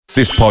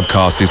This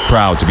podcast is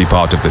proud to be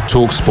part of the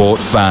TalkSport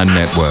Fan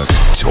Network.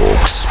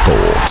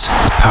 TalkSport.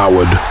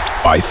 Powered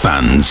by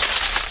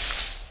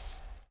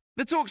fans.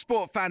 The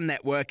TalkSport Fan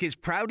Network is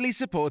proudly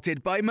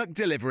supported by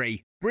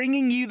McDelivery,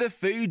 bringing you the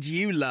food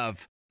you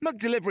love.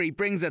 McDelivery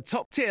brings a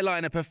top-tier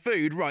lineup of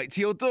food right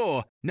to your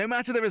door. No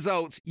matter the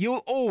result,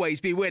 you'll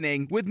always be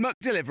winning with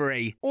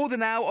McDelivery. Order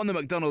now on the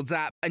McDonald's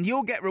app and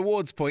you'll get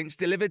rewards points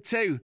delivered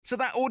too. So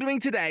that ordering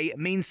today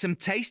means some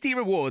tasty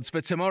rewards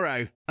for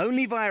tomorrow.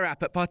 Only via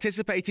app at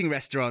participating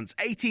restaurants.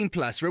 18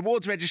 plus.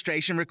 Rewards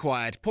registration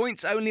required.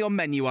 Points only on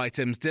menu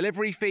items.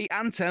 Delivery fee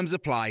and terms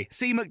apply.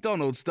 See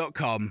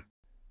mcdonalds.com.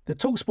 The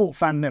TalkSport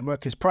Fan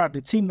Network is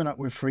proudly teaming up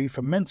with Free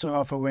for Mental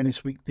Health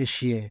Awareness Week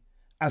this year.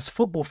 As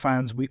football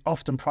fans, we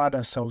often pride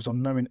ourselves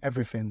on knowing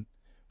everything,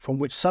 from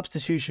which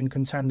substitution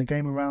can turn the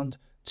game around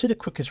to the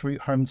quickest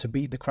route home to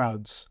beat the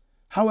crowds.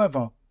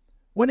 However,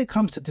 when it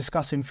comes to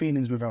discussing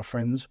feelings with our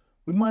friends,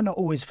 we might not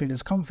always feel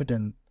as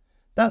confident.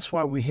 That's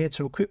why we're here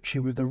to equip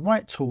you with the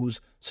right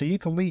tools so you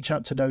can reach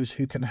out to those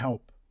who can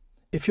help.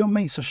 If your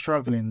mates are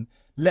struggling,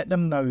 let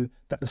them know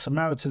that the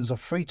Samaritans are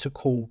free to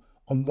call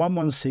on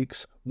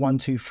 116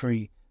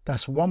 123.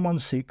 That's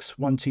 116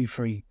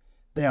 123.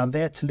 They are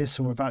there to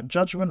listen without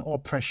judgment or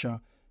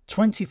pressure,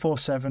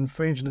 24/7,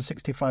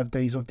 365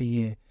 days of the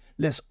year.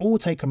 Let's all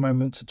take a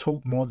moment to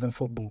talk more than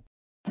football.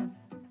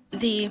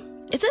 The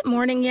 "is it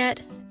morning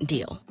yet?"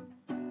 deal.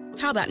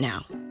 How about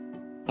now?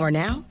 Or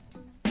now?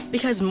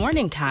 Because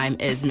morning time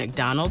is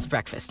McDonald's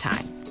breakfast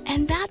time.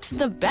 And that's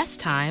the best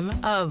time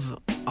of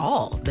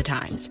all the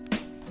times.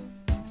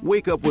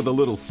 Wake up with a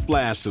little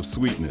splash of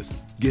sweetness.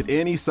 Get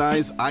any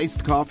size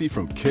iced coffee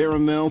from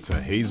caramel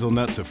to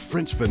hazelnut to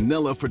French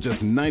vanilla for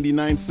just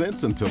 99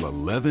 cents until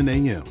 11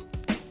 a.m.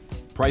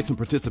 Price and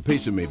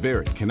participation may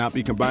vary. Cannot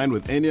be combined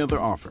with any other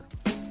offer.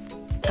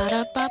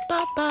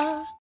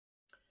 Ba-da-ba-ba-ba.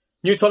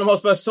 New Tottenham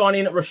Hotspur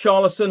signing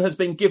Richarlison has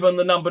been given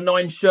the number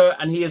 9 shirt,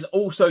 and he has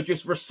also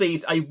just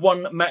received a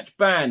one-match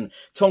ban.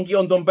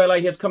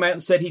 Ndombele has come out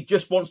and said he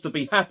just wants to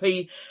be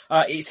happy.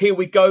 It's here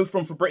we go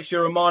from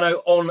Fabrizio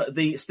Romano on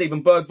the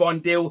Steven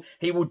Bergwijn deal.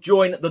 He will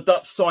join the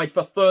Dutch side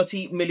for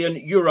 €30 million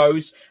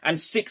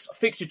and 6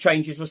 fixture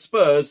changes for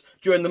Spurs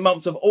during the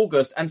months of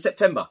August and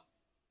September.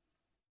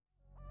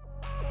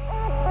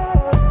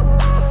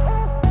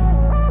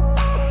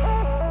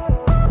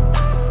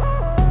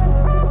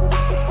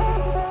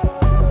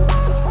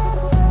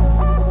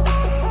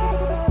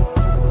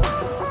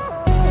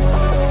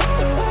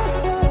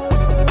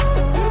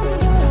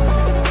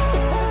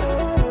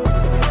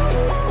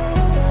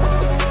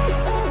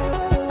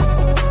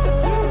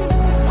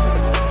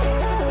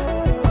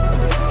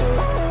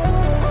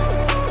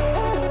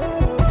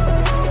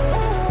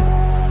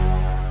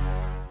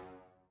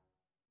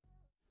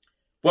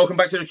 Welcome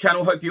back to the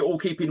channel. Hope you're all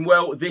keeping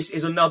well. This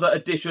is another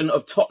edition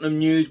of Tottenham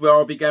News, where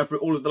I'll be going through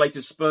all of the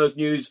latest Spurs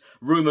news,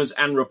 rumours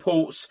and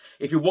reports.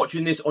 If you're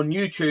watching this on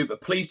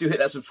YouTube, please do hit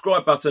that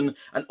subscribe button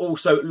and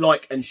also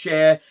like and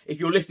share. If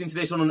you're listening to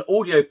this on an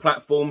audio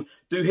platform,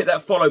 do hit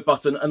that follow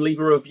button and leave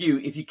a review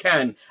if you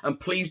can. And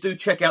please do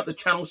check out the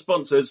channel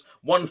sponsors,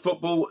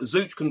 OneFootball,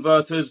 Zooch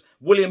Converters,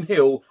 William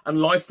Hill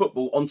and Live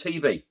Football on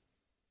TV.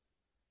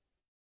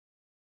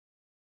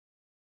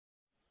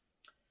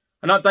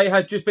 An update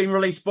has just been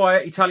released by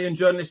Italian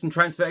journalist and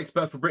transfer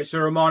expert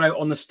Fabrizio Romano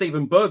on the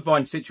Steven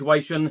Bergwijn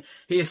situation.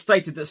 He has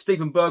stated that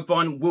Steven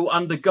Bergwijn will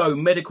undergo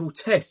medical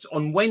tests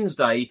on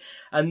Wednesday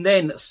and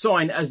then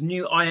sign as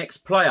new Ajax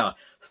player.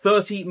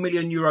 €30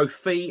 million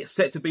fee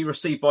set to be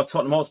received by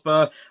Tottenham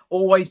Hotspur,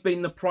 always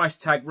been the price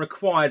tag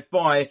required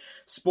by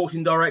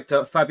sporting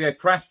director Fabio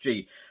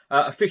Paratici.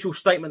 Official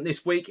statement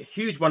this week,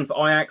 huge one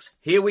for Ajax.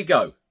 Here we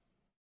go.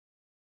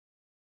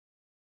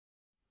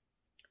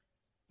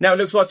 Now, it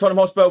looks like Tottenham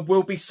Hotspur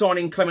will be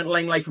signing Clement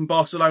Lenglet from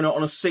Barcelona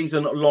on a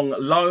season-long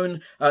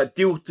loan.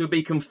 Deal to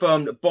be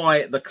confirmed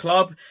by the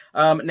club.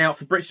 Now,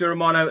 Fabrizio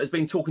Romano has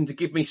been talking to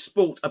Give Me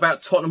Sport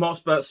about Tottenham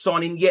Hotspur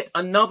signing yet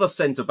another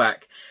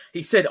centre-back.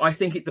 He said, I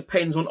think it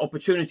depends on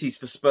opportunities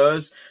for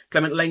Spurs.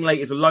 Clement Lenglet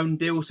is a loan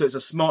deal, so it's a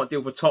smart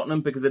deal for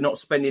Tottenham because they're not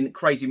spending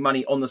crazy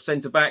money on the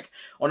centre-back,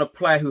 on a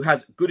player who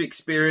has good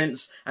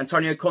experience.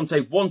 Antonio Conte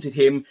wanted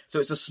him, so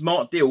it's a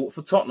smart deal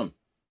for Tottenham.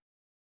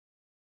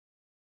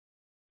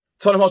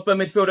 Tottenham Hotspur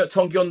midfielder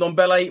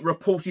Ndombele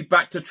reported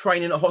back to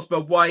training at Hotspur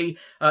Way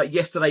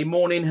yesterday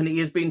morning, and he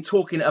has been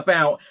talking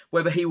about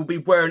whether he will be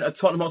wearing a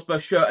Tottenham Hotspur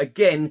shirt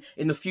again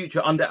in the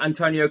future under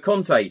Antonio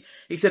Conte.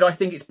 He said, I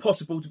think it's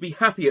possible to be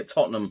happy at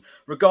Tottenham.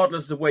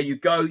 Regardless of where you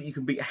go, you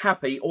can be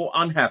happy or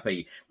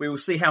unhappy. We will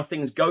see how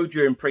things go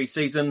during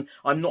pre-season.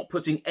 I'm not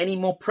putting any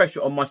more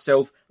pressure on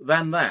myself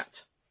than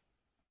that.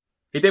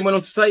 He then went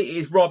on to say it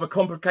is rather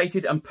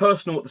complicated and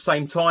personal at the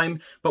same time,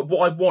 but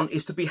what I want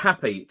is to be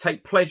happy,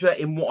 take pleasure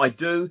in what I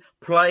do,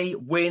 play,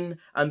 win,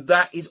 and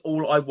that is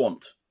all I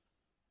want.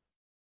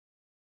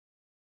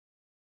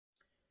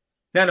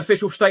 Now, an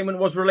official statement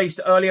was released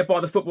earlier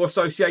by the Football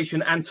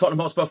Association and Tottenham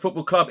Hotspur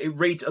Football Club. It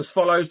reads as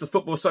follows. The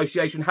Football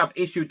Association have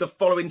issued the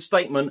following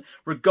statement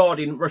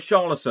regarding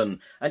Richarlison.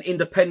 An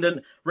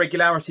independent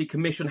regularity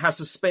commission has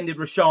suspended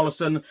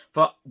Richarlison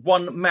for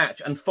one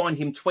match and fined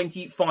him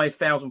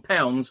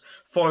 £25,000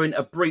 following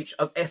a breach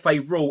of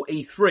FA Rule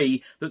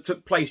E3 that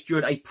took place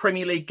during a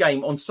Premier League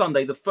game on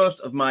Sunday, the 1st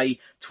of May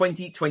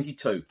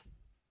 2022.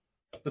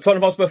 The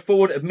Tottenham Hotspur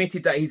forward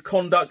admitted that his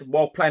conduct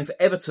while playing for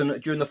Everton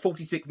during the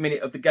 46th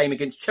minute of the game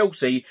against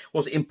Chelsea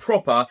was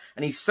improper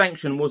and his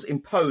sanction was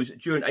imposed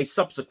during a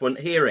subsequent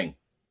hearing.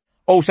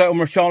 Also on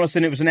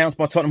Richarlison, it was announced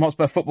by Tottenham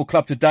Hotspur Football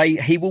Club today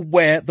he will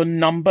wear the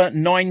number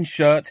 9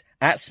 shirt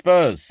at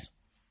Spurs.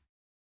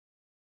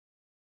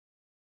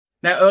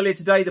 Now, earlier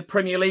today, the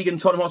Premier League and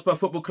Tottenham Hotspur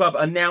Football Club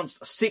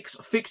announced 6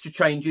 fixture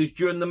changes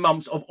during the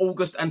months of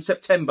August and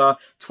September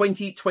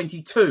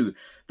 2022.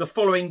 The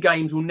following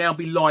games will now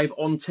be live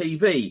on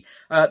TV.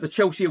 The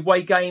Chelsea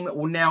away game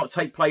will now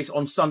take place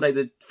on Sunday,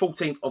 the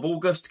 14th of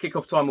August.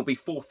 Kickoff time will be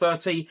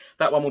 4:30.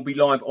 That one will be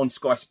live on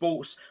Sky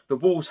Sports. The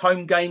Wolves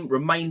home game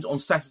remains on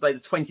Saturday, the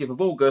 20th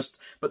of August,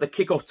 but the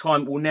kickoff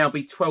time will now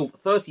be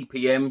 12:30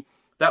 p.m.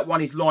 That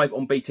one is live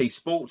on BT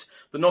Sport.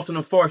 The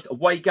Nottingham Forest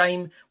away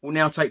game will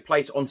now take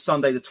place on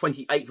Sunday, the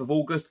 28th of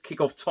August.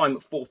 Kick-off time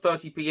at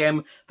 4:30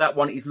 p.m. That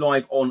one is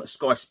live on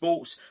Sky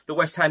Sports. The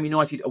West Ham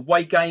United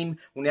away game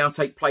will now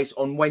take place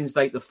on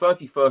Wednesday, the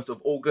 31st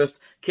of August.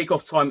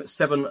 Kick-off time at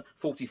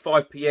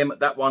 7:45 p.m.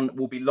 That one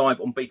will be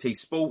live on BT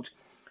Sport.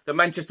 The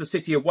Manchester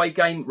City away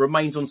game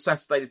remains on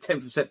Saturday the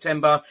 10th of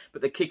September,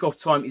 but the kick-off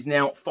time is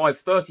now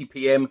 5:30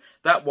 p.m.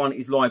 That one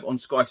is live on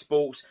Sky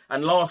Sports.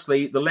 And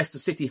lastly, the Leicester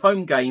City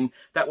home game,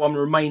 that one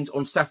remains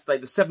on Saturday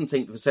the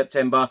 17th of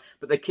September,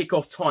 but the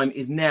kick-off time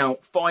is now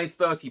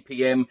 5:30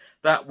 p.m.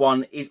 That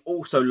one is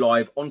also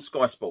live on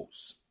Sky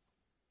Sports.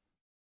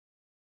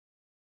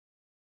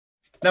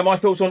 Now, my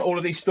thoughts on all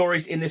of these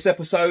stories in this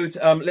episode.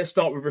 Let's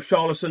start with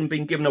Richarlison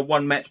being given a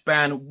one-match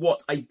ban.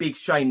 What a big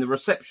shame. The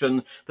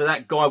reception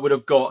that guy would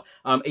have got,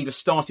 either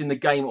starting the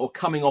game or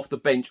coming off the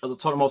bench at the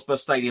Tottenham Hotspur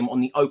Stadium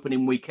on the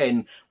opening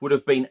weekend, would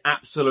have been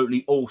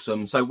absolutely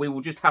awesome. So we will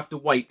just have to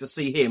wait to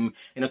see him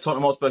in a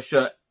Tottenham Hotspur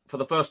shirt for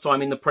the first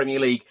time in the Premier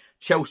League.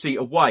 Chelsea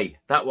away.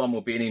 That one will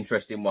be an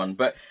interesting one.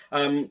 But,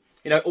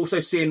 also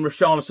seeing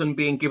Richarlison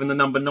being given the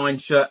number 9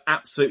 shirt,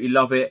 absolutely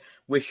love it.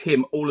 Wish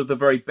him all of the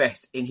very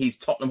best in his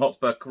Tottenham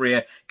Hotspur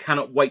career.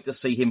 Cannot wait to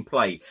see him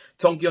play.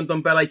 Tanguy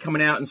Ndombele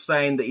coming out and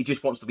saying that he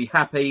just wants to be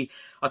happy.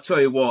 I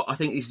tell you what, I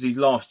think this is his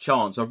last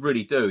chance. I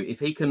really do. If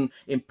he can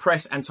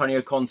impress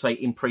Antonio Conte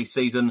in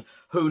pre-season,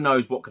 who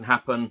knows what can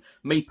happen.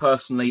 Me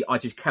personally, I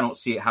just cannot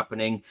see it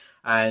happening.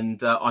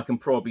 And I can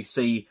probably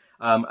see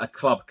a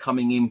club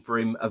coming in for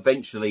him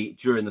eventually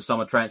during the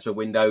summer transfer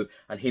window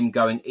and him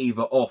going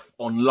either off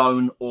on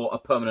loan or a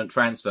permanent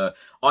transfer.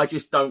 I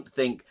just don't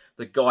think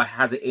the guy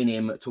has it in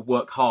him to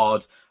work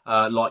hard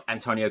like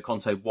Antonio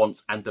Conte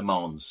wants and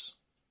demands.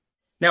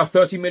 Now,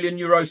 €30 million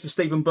for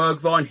Steven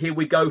Bergwijn. Here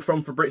we go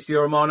from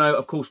Fabrizio Romano.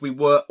 Of course, we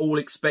were all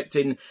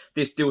expecting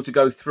this deal to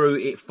go through.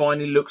 It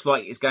finally looks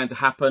like it's going to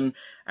happen,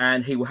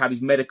 and he will have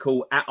his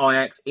medical at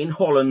Ajax in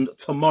Holland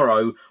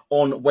tomorrow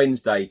on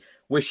Wednesday.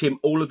 Wish him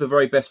all of the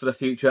very best for the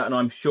future, and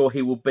I'm sure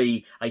he will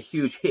be a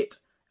huge hit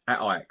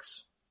at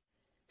Ajax.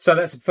 So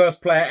that's the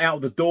first player out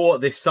of the door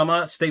this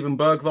summer, Steven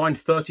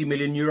Bergwijn, €30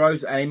 million.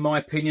 And in my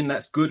opinion,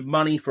 that's good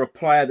money for a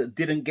player that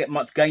didn't get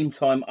much game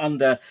time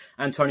under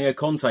Antonio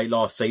Conte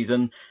last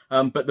season.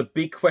 But the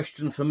big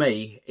question for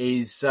me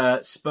is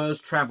Spurs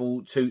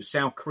travel to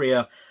South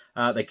Korea.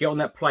 They get on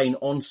that plane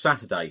on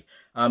Saturday.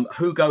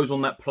 Who goes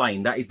on that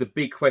plane? That is the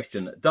big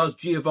question. Does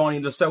Giovanni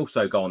Lo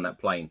Celso go on that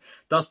plane?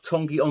 Does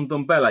Tanguy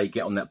Ndombele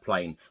get on that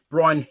plane?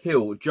 Brian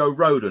Hill, Joe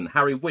Rodon,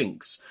 Harry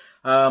Winks.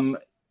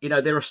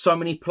 There are so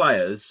many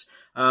players.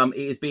 It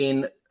is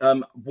being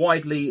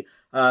widely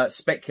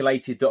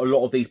speculated that a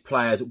lot of these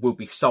players will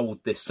be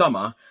sold this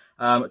summer.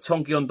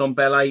 Tanguy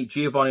Ndombele,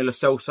 Giovanni Lo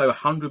Celso,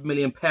 £100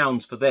 million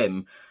for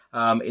them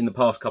in the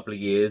past couple of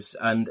years,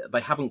 and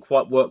they haven't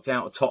quite worked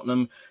out at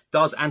Tottenham.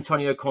 Does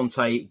Antonio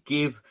Conte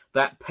give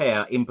that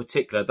pair in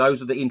particular?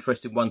 Those are the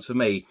interesting ones for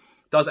me.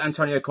 Does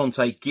Antonio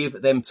Conte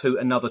give them two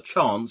another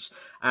chance?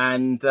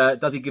 And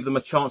does he give them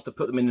a chance to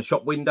put them in the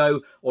shop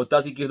window? Or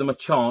does he give them a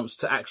chance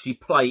to actually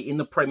play in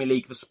the Premier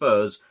League for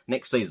Spurs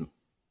next season?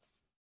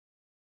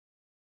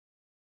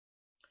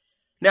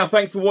 Now,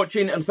 thanks for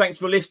watching and thanks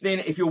for listening.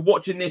 If you're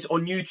watching this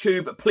on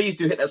YouTube, please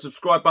do hit that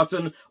subscribe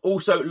button.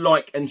 Also,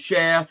 like and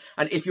share.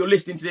 And if you're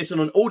listening to this on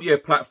an audio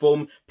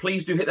platform,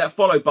 please do hit that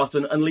follow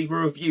button and leave a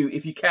review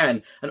if you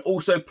can. And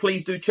also,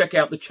 please do check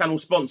out the channel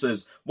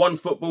sponsors,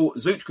 OneFootball,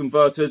 Zooch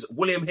Converters,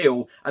 William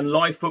Hill, and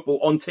Live Football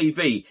on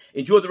TV.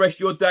 Enjoy the rest of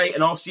your day,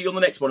 and I'll see you on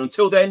the next one.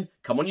 Until then,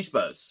 come on you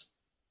Spurs.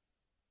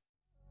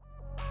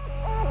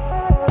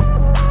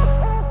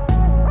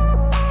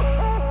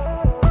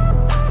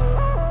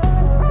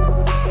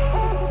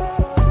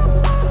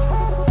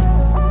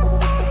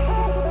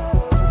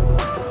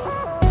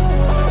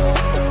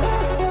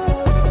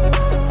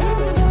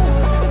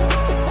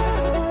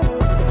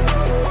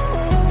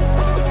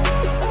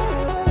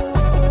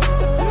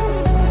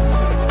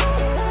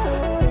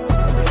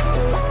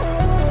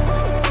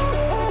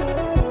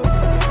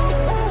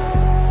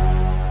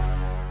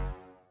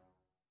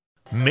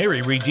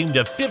 redeemed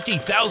a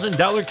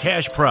 $50,000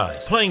 cash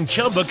prize playing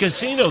Chumba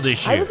Casino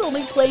this year. I was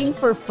only playing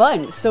for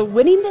fun, so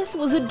winning this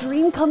was a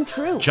dream come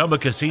true. Chumba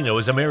Casino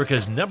is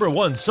America's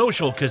 #1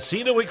 social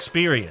casino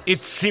experience.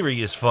 It's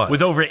serious fun.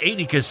 With over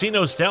 80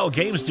 casino-style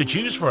games to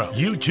choose from,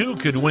 you too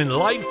could win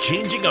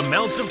life-changing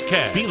amounts of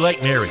cash. Be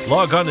like Mary.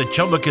 Log on to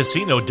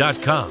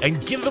ChumbaCasino.com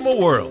and give them a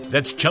whirl.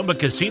 That's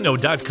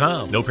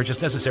ChumbaCasino.com. No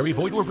purchase necessary.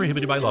 Void or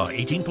prohibited by law.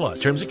 18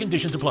 plus. Terms and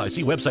conditions apply.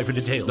 See website for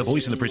details. The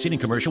voice in the preceding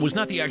commercial was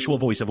not the actual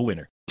voice of a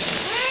winner.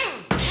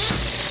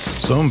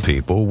 Some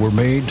people were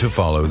made to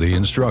follow the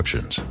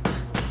instructions.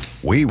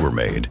 We were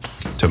made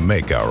to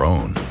make our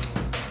own.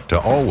 To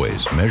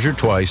always measure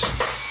twice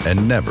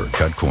and never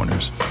cut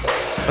corners.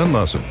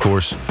 Unless, of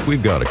course,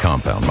 we've got a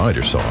compound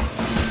miter saw.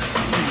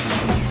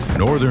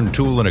 Northern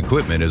Tool and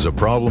Equipment is a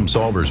problem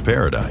solver's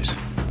paradise.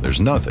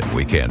 There's nothing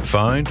we can't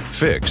find,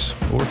 fix,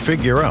 or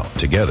figure out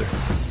together.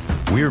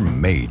 We're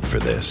made for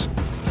this.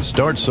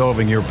 Start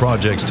solving your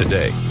projects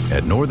today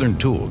at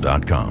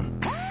northerntool.com.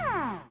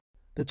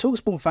 The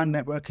TalkSport Fan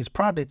Network is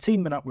proudly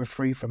teaming up with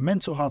Free for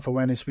Mental Health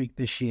Awareness Week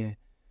this year.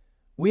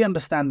 We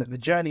understand that the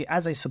journey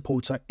as a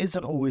supporter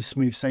isn't always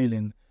smooth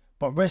sailing,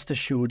 but rest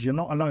assured you're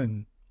not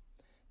alone.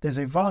 There's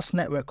a vast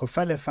network of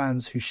fellow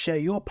fans who share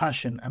your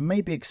passion and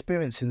may be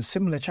experiencing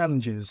similar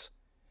challenges.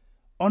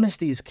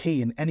 Honesty is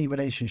key in any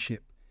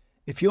relationship.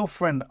 If your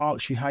friend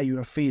asks you how you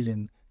are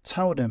feeling,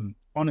 tell them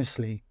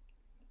honestly.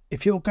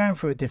 If you're going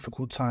through a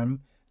difficult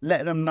time,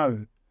 let them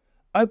know.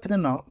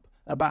 Opening up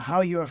about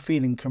how you are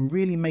feeling can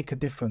really make a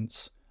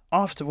difference.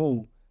 After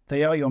all,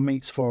 they are your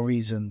mates for a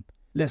reason.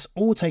 Let's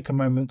all take a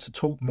moment to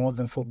talk more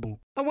than football.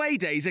 Away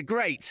days are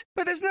great,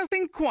 but there's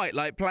nothing quite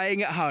like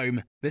playing at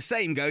home. The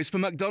same goes for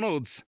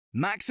McDonald's.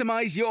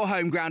 Maximise your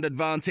home ground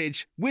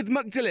advantage with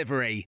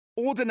McDelivery.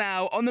 Order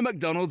now on the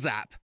McDonald's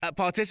app. At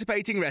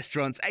participating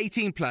restaurants,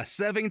 18 plus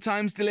serving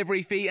times,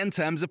 delivery fee and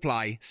terms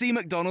apply. See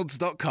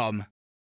mcdonalds.com.